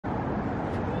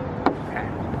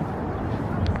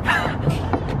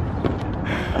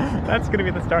That's gonna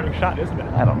be the starting shot, isn't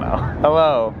it? I don't know.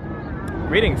 Hello.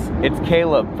 Greetings. It's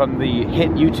Caleb from the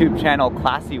hit YouTube channel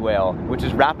Classy Whale, which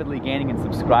is rapidly gaining in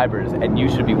subscribers, and you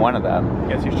should be one of them.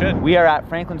 Yes, you should. We are at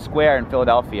Franklin Square in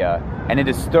Philadelphia, and it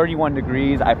is 31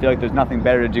 degrees. I feel like there's nothing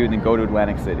better to do than go to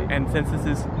Atlantic City. And since this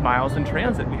is miles in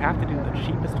transit, we have to do the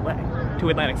cheapest way to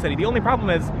Atlantic City. The only problem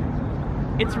is,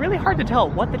 it's really hard to tell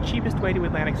what the cheapest way to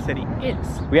Atlantic City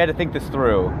is. We had to think this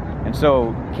through, and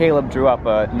so Caleb drew up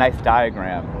a nice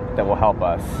diagram that will help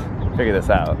us figure this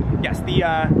out. Yes, the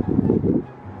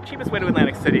cheapest way to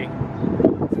Atlantic City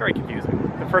is very confusing.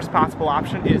 The first possible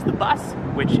option is the bus,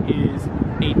 which is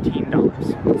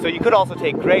 $18. So you could also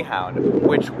take Greyhound,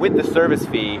 which with the service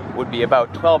fee would be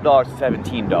about $12 to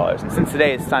 $17. And since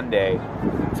today is Sunday,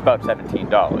 it's about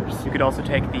 $17. You could also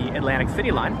take the Atlantic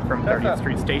City line from 30th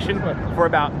Street Station for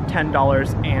about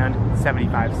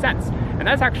 $10.75. And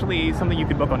that's actually something you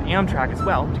could book on Amtrak as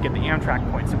well to get the Amtrak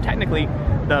points. So technically,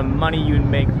 the money you'd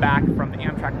make back from the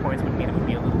Amtrak points would mean it would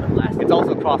be a little bit less. It's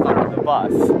also crossed over with the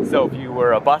bus. So if you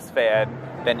were a bus fan,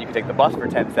 then you could take the bus for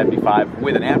 $10.75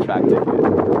 with an Amtrak ticket,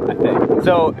 I think.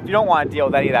 So if you don't want to deal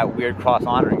with any of that weird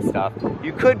cross-honoring stuff,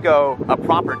 you could go a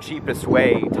proper cheapest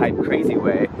way type crazy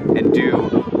way and do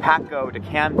Patco to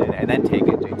Camden and then take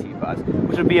a JT bus,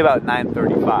 which would be about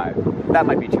 $9.35. That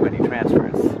might be too many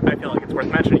transfers. I feel like it's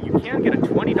worth mentioning. You can get a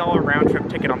 $20 round trip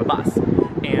ticket on the bus,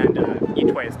 and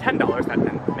each way is $10. That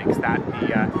then makes that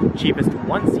the cheapest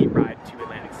one-seat ride to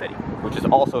Atlantic City. Which is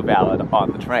also valid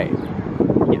on the train.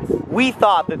 Yes. We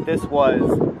thought that this was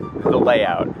the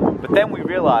layout, but then we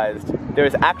realized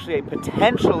there's actually a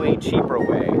potentially cheaper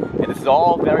way, and this is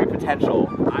all very potential.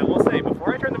 I will say,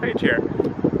 before I turn the page here,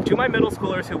 to my middle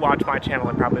schoolers who watch my channel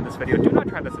and probably this video, do not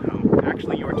try this at home.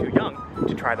 Actually, you are too young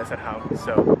to try this at home,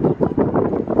 so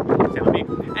say let me.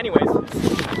 Anyways.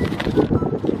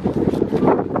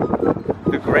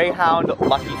 The Greyhound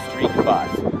Lucky Streak bus,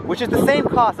 which is the same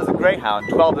cost as a Greyhound,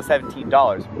 $12 to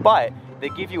 $17, but they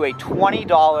give you a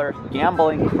 $20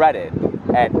 gambling credit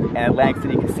at an Atlantic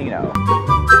City casino.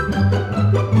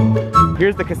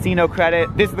 Here's the casino credit.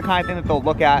 This is the kind of thing that they'll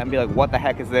look at and be like, what the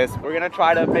heck is this? We're gonna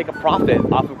try to make a profit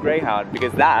off of Greyhound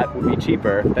because that would be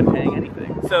cheaper than paying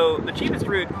anything. So the cheapest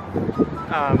route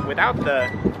without the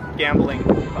gambling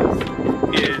bus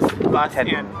is bus and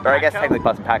Patco, or I guess technically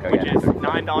bus and Patco, which is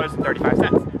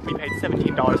 $9.35. We paid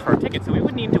 $17 for our ticket, so we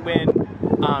would need to win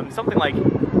something like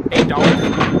 $8,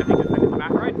 I think is the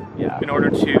math right? Yeah. In order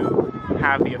to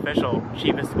have the official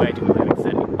cheapest way to Atlantic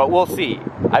City. But we'll see.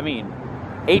 I mean,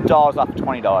 $8 off of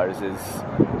 $20 is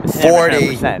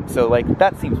 40%. So like,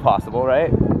 that seems possible,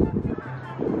 right?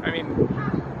 I mean,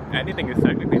 anything is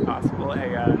technically possible.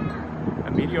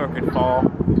 A meteor could fall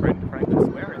right into Franklin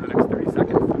Square in the next 30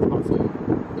 seconds. That's possible.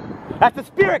 That's the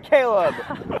spirit, Caleb!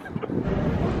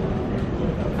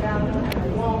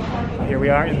 Here we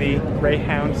are in the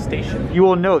Greyhound station. You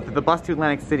will note that the bus to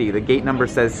Atlantic City, the gate number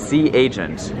says "See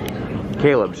Agent."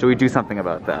 Caleb, should we do something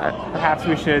about that? Perhaps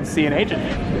we should see an agent.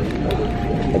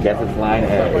 I guess it's line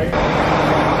A.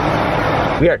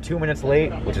 We are 2 minutes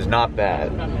late, which is not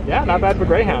bad. Yeah, not bad for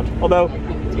Greyhound. Although,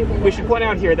 we should point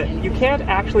out here that you can't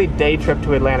actually day trip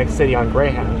to Atlantic City on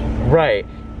Greyhound. Right.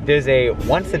 There's a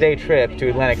once-a-day trip to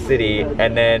Atlantic City,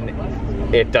 and then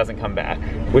it doesn't come back,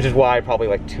 which is why probably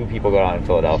like 2 people got on in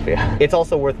Philadelphia. It's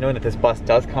also worth knowing that this bus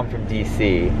does come from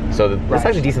DC, so it's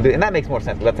actually decent, and that makes more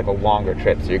sense. That's like a longer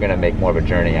trip, so you're gonna make more of a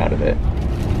journey out of it.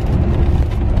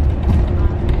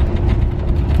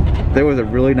 There was a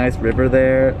really nice river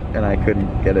there, and I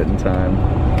couldn't get it in time.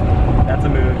 That's a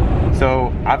mood.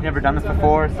 So I've never done this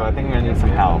before, so I think I'm gonna need some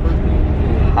help.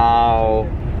 How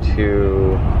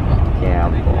to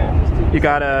gamble? You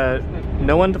gotta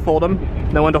know when to fold them,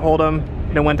 know when to hold them,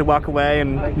 know when to walk away,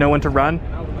 and know when to run.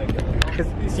 Because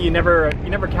see, you never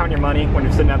count your money when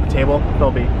you're sitting at the table.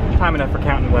 There'll be time enough for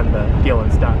counting when the deal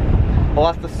is done. Well,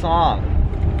 that's the song.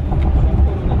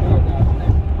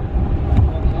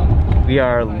 We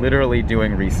are literally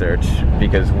doing research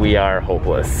because we are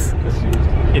hopeless.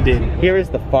 Indeed. Here is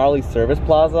the Farley Service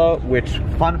Plaza, which,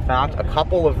 fun fact, a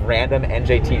couple of random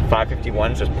NJT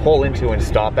 551s just pull into and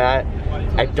stop at.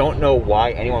 I don't know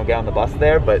why anyone would get on the bus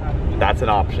there, but that's an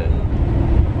option.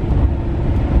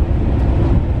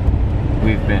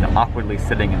 We've been awkwardly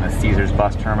sitting in the Caesars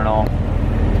bus terminal.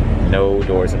 No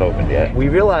doors have opened yet. We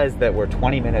realized that we're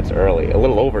 20 minutes early, a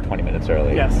little over 20 minutes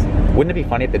early. Yes. Wouldn't it be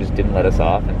funny if they just didn't let us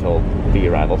off until the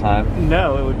arrival time?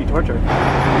 No, it would be torture.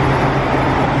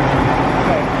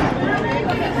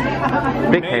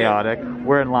 Bit chaotic.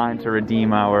 We're in line to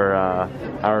redeem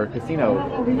our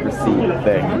casino receipt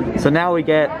thing. So now we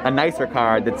get a nicer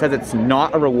card that says it's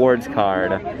not a rewards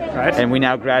card. Right. And we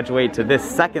now graduate to this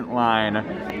second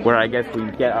line where I guess we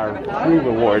get our true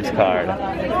rewards card.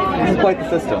 This is quite the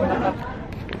system.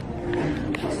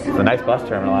 It's a nice bus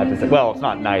terminal, I have to say. Well, it's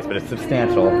not nice, but it's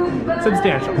substantial.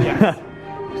 Substantial, yes.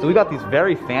 So we got these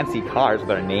very fancy cars with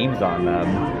our names on them.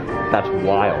 That's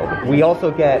wild. We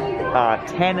also get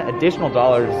 10 additional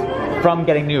dollars from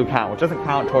getting new account, which doesn't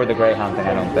count toward the Greyhound thing,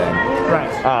 I don't think.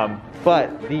 Right.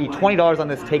 But the $20 on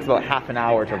this takes about half an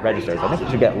hour to register, so I think we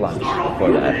should get lunch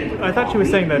before that. I thought she was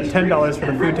saying that $10 for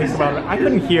the food takes about. I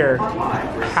couldn't hear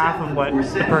half of what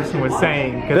the person was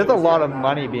saying. There's a lot of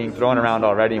money being thrown around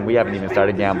already, and we haven't even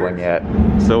started gambling yet.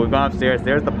 So we've gone upstairs.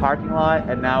 There's the parking lot,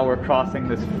 and now we're crossing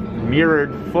this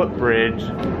mirrored footbridge.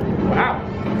 Wow.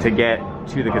 To get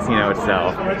to the casino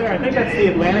itself. Right there, I think that's the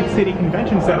Atlantic City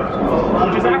Convention Center,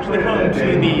 which is actually home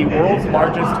to the world's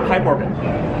largest pipe organ.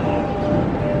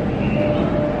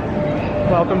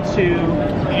 Welcome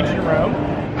to ancient Rome.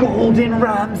 Gordon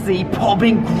Ramsay Pub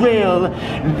and Grill.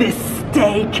 This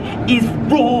steak is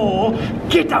raw.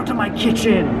 Get out of my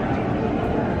kitchen.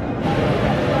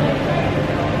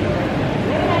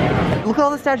 Look at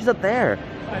all the statues up there.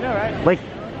 I know, right? Like,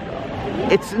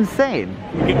 it's insane.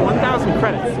 You get 1,000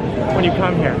 credits when you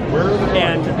come here,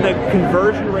 and the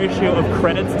conversion ratio of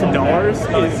credits to dollars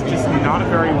is just not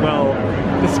very well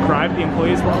described. The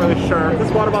employees weren't really sure.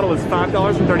 This water bottle is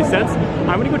 $5.30.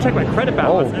 I'm gonna go check my credit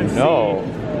balance and see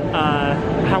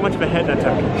how much of a hit that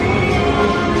took.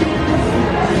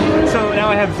 So now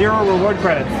I have 0 reward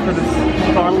credits for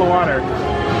this bottle of water.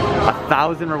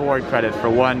 1,000 reward credits for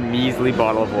one measly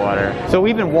bottle of water. So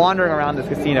we've been wandering around this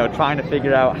casino trying to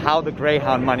figure out how the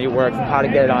Greyhound money works and how to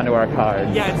get it onto our cards.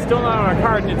 Yeah, it's still not on our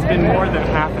card, and it's been more than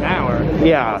half an hour.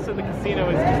 Yeah. Also, the casino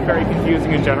is just very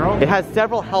confusing in general. It has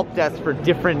several help desks for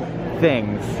different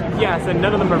things. Yes, and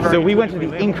none of them are very. So we went to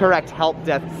the incorrect help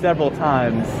desk several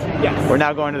times. Yes. We're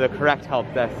now going to the correct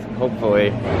help desk,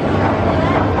 hopefully.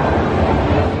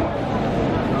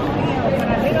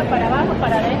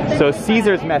 So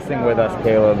Caesar's messing with us,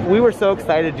 Caleb. We were so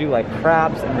excited to do like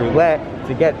craps and roulette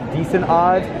to get decent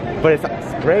odds, but it's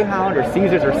Greyhound or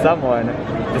Caesar's or someone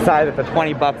decided that the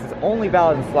 20 bucks is only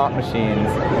valid in slot machines,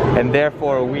 and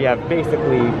therefore we have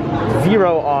basically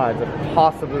 0 odds of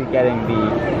possibly getting the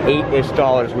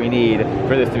 $8-ish we need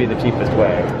for this to be the cheapest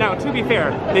way. Now, to be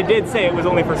fair, they did say it was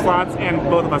only for slots, and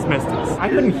both of us missed it. I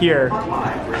couldn't hear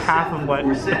half of what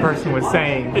the person was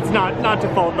saying. It's not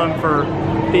to fault them for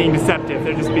being deceptive,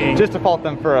 they're just being... Just to fault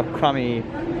them for a crummy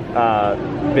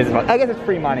business model. I guess it's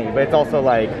free money, but it's also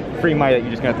like free money that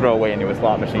you're just gonna throw away into a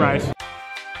slot machine. Right.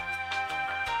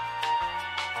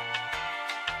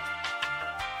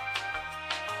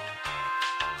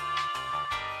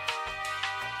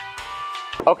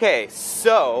 Okay,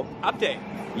 so Update.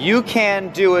 you can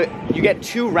do it. You get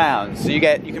 2 rounds, so you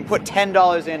can put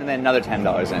 $10 in and then another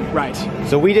 $10 in. Right.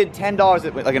 So we did $10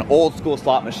 at like an old school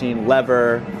slot machine,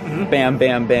 lever, bam,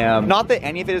 bam, bam. Not that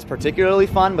any of it is particularly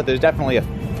fun, but there's definitely a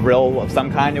thrill of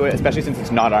some kind to it, especially since it's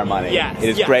not our money. Yes, it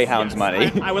is yes, Greyhound's yes.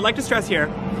 money. I would like to stress here,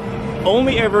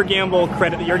 only ever gamble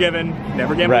credit that you're given.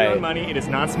 Never gamble your Right. own money. It is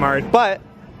not smart. But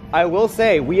I will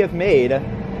say we have made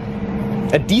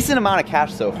a decent amount of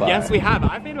cash so far. Yes, we have.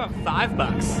 I've made about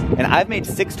 $5. And I've made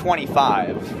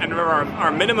 $6.25. And remember,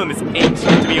 our minimum is 8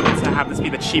 to be able to have this be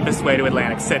the cheapest way to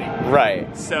Atlantic City.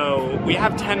 Right. So we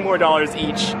have $10 more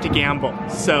each to gamble.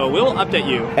 So we'll update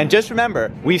you. And just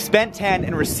remember, we've spent 10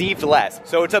 and received less.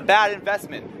 So it's a bad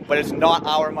investment, but it's not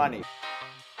our money.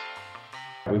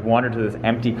 We've wandered to this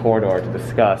empty corridor to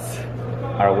discuss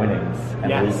our winnings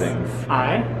and losings.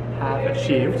 I have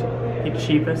achieved the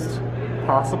cheapest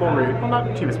possible route. Well,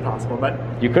 not cheapest possible, but...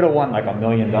 You could have won like $1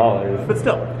 million. But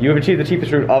still. You have achieved the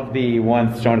cheapest route of the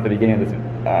ones shown at the beginning of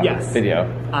this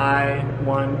video. I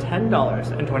won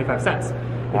 $10.25.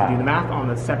 If you do the math on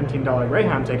the $17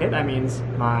 Greyhound ticket, that means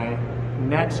my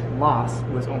net loss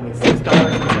was only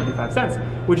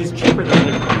 $6.75, which is cheaper than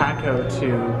taking Patco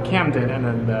to Camden and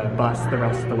then the bus the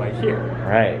rest of the way here.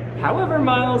 Right. However,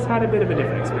 Miles had a bit of a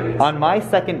different experience. On my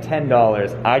second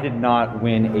 $10, I did not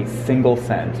win a single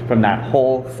cent from that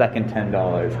whole second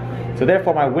 $10. So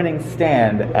therefore my winnings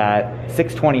stand at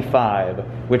 $6.25,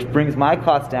 which brings my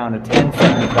cost down to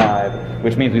 $10.75,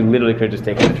 which means we literally could have just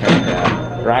taken the train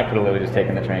down. Or I could have literally just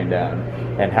taken the train down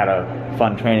and had a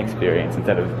fun train experience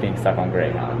instead of being stuck on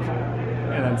Greyhound.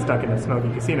 And then stuck in a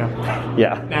smoky casino.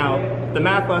 Yeah. Now, the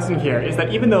math lesson here is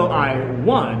that even though I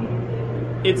won,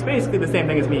 it's basically the same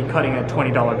thing as me cutting a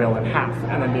 $20 bill in half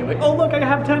and then being like, oh look, I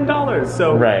have $10.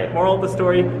 So, right. Moral of the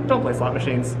story, don't play slot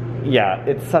machines. Yeah,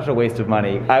 it's such a waste of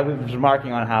money. I was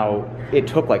remarking on how it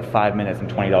took like 5 minutes and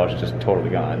 $20 is just totally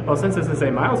gone. Well, since this is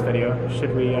a Miles video,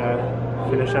 should we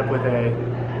finish up with a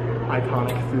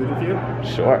iconic food review?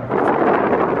 Sure.